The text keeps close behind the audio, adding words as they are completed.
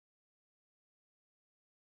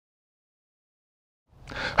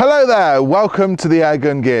Hello there, welcome to the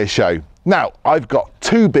Airgun Gear Show. Now, I've got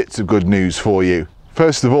two bits of good news for you.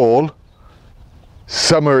 First of all,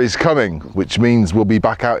 summer is coming, which means we'll be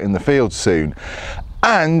back out in the field soon.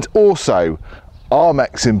 And also,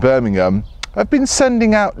 Umarex in Birmingham have been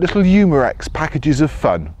sending out little Umarex packages of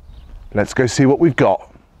fun. Let's go see what we've got.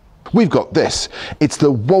 We've got this. It's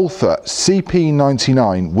the Walther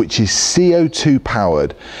CP99, which is CO2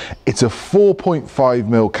 powered. It's a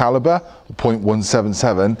 4.5mm caliber,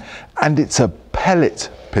 .177, and it's a pellet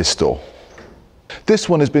pistol. This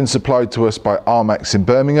one has been supplied to us by Umarex in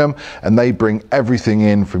Birmingham, and they bring everything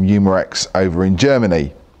in from Umarex over in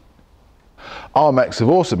Germany. Umarex have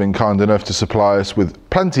also been kind enough to supply us with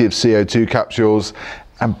plenty of CO2 capsules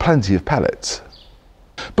and plenty of pellets.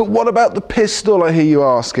 But what about the pistol, I hear you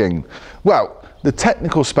asking? Well, the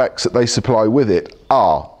technical specs that they supply with it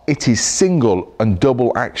are, it is single and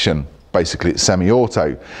double action. Basically, it's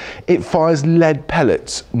semi-auto. It fires lead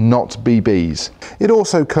pellets, not BBs. It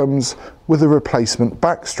also comes with a replacement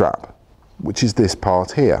back strap, which is this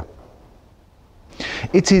part here.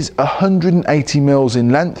 It is 180mm in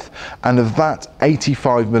length, and of that,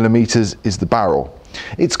 85mm is the barrel.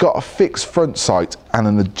 It's got a fixed front sight and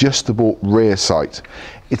an adjustable rear sight.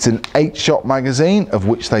 It's an 8-shot magazine, of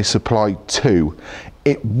which they supply 2.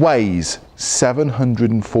 It weighs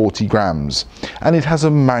 740 grams, and it has a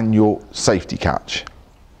manual safety catch.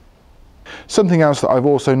 Something else that I've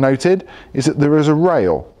also noted is that there is a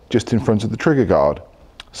rail just in front of the trigger guard,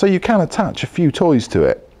 so you can attach a few toys to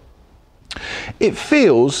it. It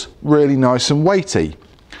feels really nice and weighty.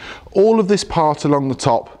 All of this part along the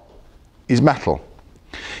top is metal.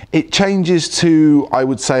 It changes to, I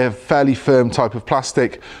would say, a fairly firm type of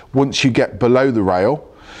plastic once you get below the rail.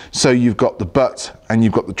 So you've got the butt and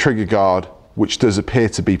you've got the trigger guard, which does appear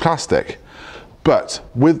to be plastic. But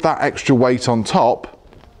with that extra weight on top,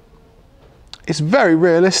 it's very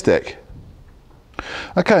realistic.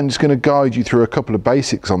 Okay, I'm just going to guide you through a couple of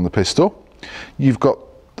basics on the pistol. You've got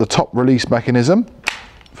the top release mechanism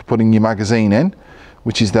for putting your magazine in,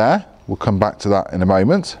 which is there. We'll come back to that in a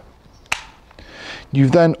moment.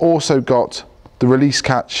 You've then also got the release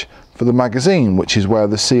catch for the magazine, which is where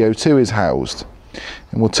the CO2 is housed.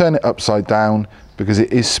 And we'll turn it upside down because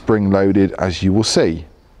it is spring loaded, as you will see.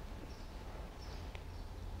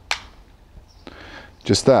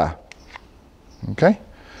 Just there. Okay.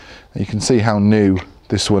 And you can see how new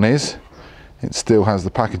this one is. It still has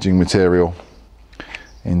the packaging material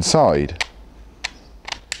inside.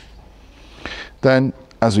 Then,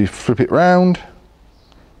 as we flip it round,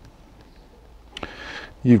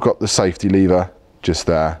 you've got the safety lever just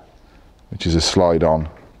there, which is a slide on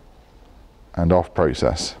and off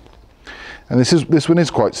process. And this one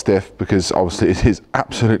is quite stiff because obviously it is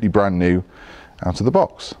absolutely brand new out of the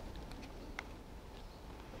box.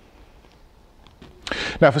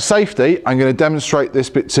 Now for safety, I'm going to demonstrate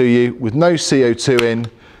this bit to you with no CO2 in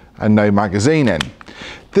and no magazine in.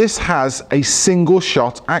 This has a single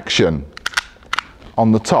shot action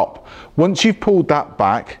on the top. Once you've pulled that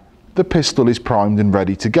back, the pistol is primed and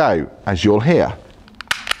ready to go, as you'll hear.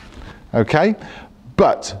 Okay,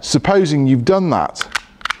 but supposing you've done that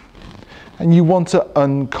and you want to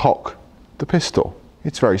uncock the pistol,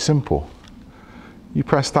 it's very simple. You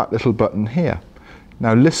press that little button here.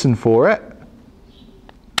 Now listen for it.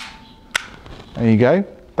 There you go.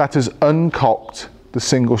 That has uncocked the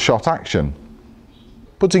single shot action.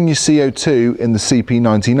 Putting your CO2 in the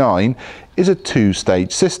CP99 is a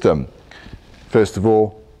two-stage system. First of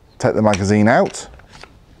all, take the magazine out.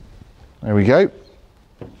 There we go.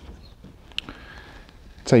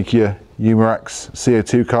 Take your Umarex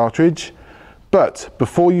CO2 cartridge, but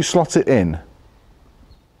before you slot it in,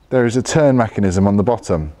 there is a turn mechanism on the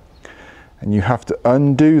bottom, and you have to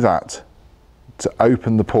undo that to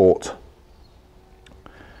open the port.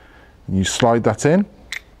 And you slide that in.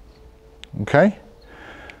 Okay.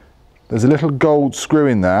 There's a little gold screw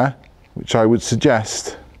in there, which I would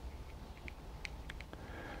suggest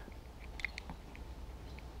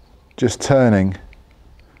just turning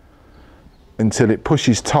until it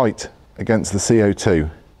pushes tight against the CO2.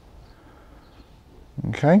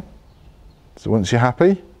 Okay, so once you're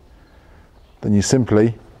happy, then you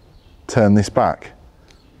simply turn this back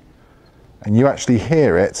and you actually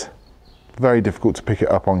hear it. Very difficult to pick it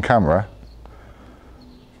up on camera.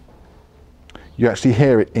 You actually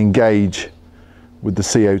hear it engage with the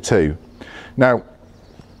CO2. Now,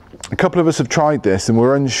 a couple of us have tried this and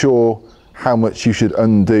we're unsure how much you should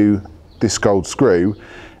undo this gold screw,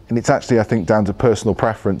 and it's actually, I think, down to personal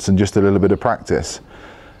preference and just a little bit of practice.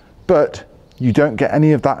 But you don't get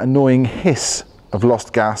any of that annoying hiss of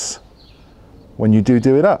lost gas when you do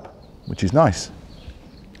it up, which is nice.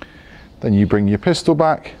 Then you bring your pistol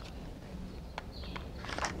back.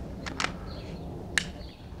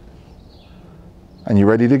 And you're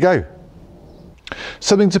ready to go.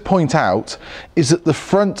 Something to point out is that the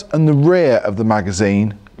front and the rear of the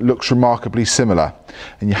magazine looks remarkably similar,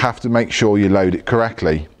 and you have to make sure you load it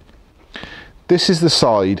correctly. This is the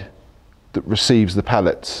side that receives the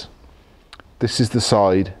pellets. This is the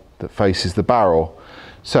side that faces the barrel.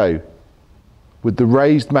 So with the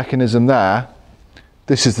raised mechanism there,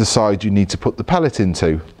 this is the side you need to put the pellet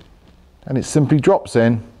into, and it simply drops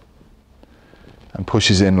in and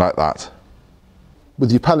pushes in like that.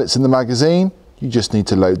 With your pellets in the magazine, you just need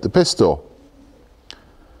to load the pistol.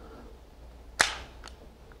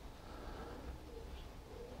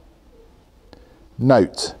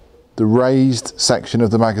 Note, the raised section of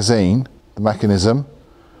the magazine, the mechanism,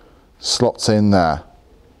 slots in there.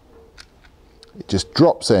 It just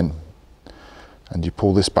drops in, and you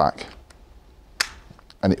pull this back,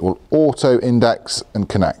 and it will auto index and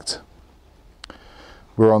connect.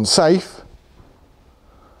 We're on safe,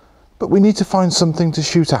 but we need to find something to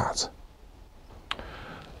shoot at.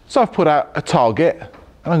 So I've put out a target,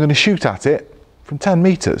 and I'm going to shoot at it from 10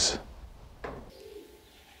 meters.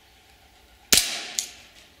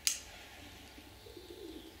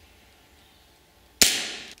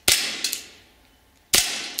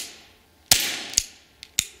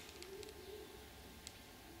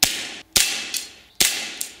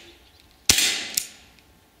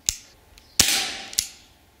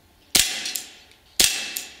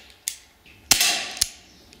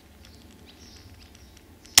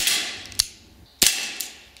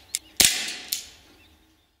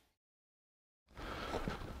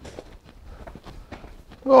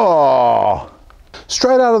 Oh,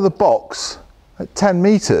 straight out of the box at 10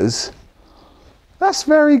 meters, that's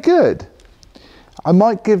very good. I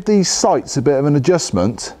might give these sights a bit of an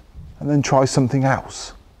adjustment and then try something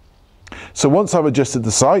else. So once I've adjusted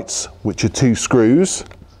the sights, which are 2 screws,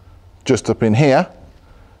 just up in here,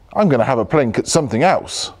 I'm going to have a plink at something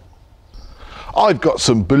else. I've got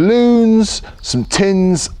some balloons, some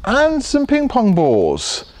tins and some ping pong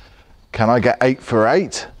balls. Can I get 8 for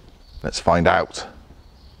 8? Let's find out.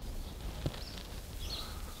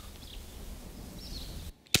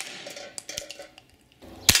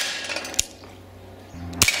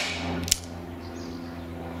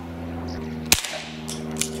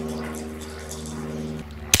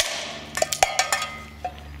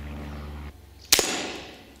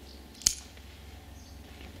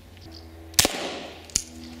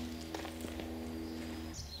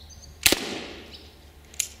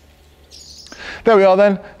 There we are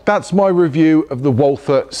then, that's my review of the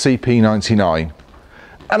Walther CP99.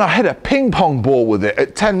 And I hit a ping pong ball with it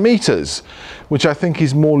at 10 meters, which I think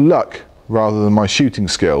is more luck rather than my shooting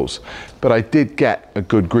skills. But I did get a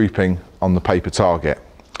good grouping on the paper target.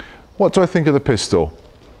 What do I think of the pistol?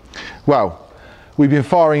 Well, we've been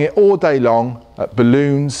firing it all day long at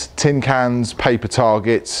balloons, tin cans, paper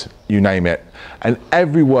targets, you name it. And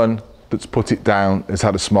everyone that's put it down has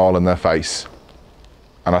had a smile on their face.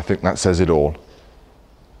 And I think that says it all.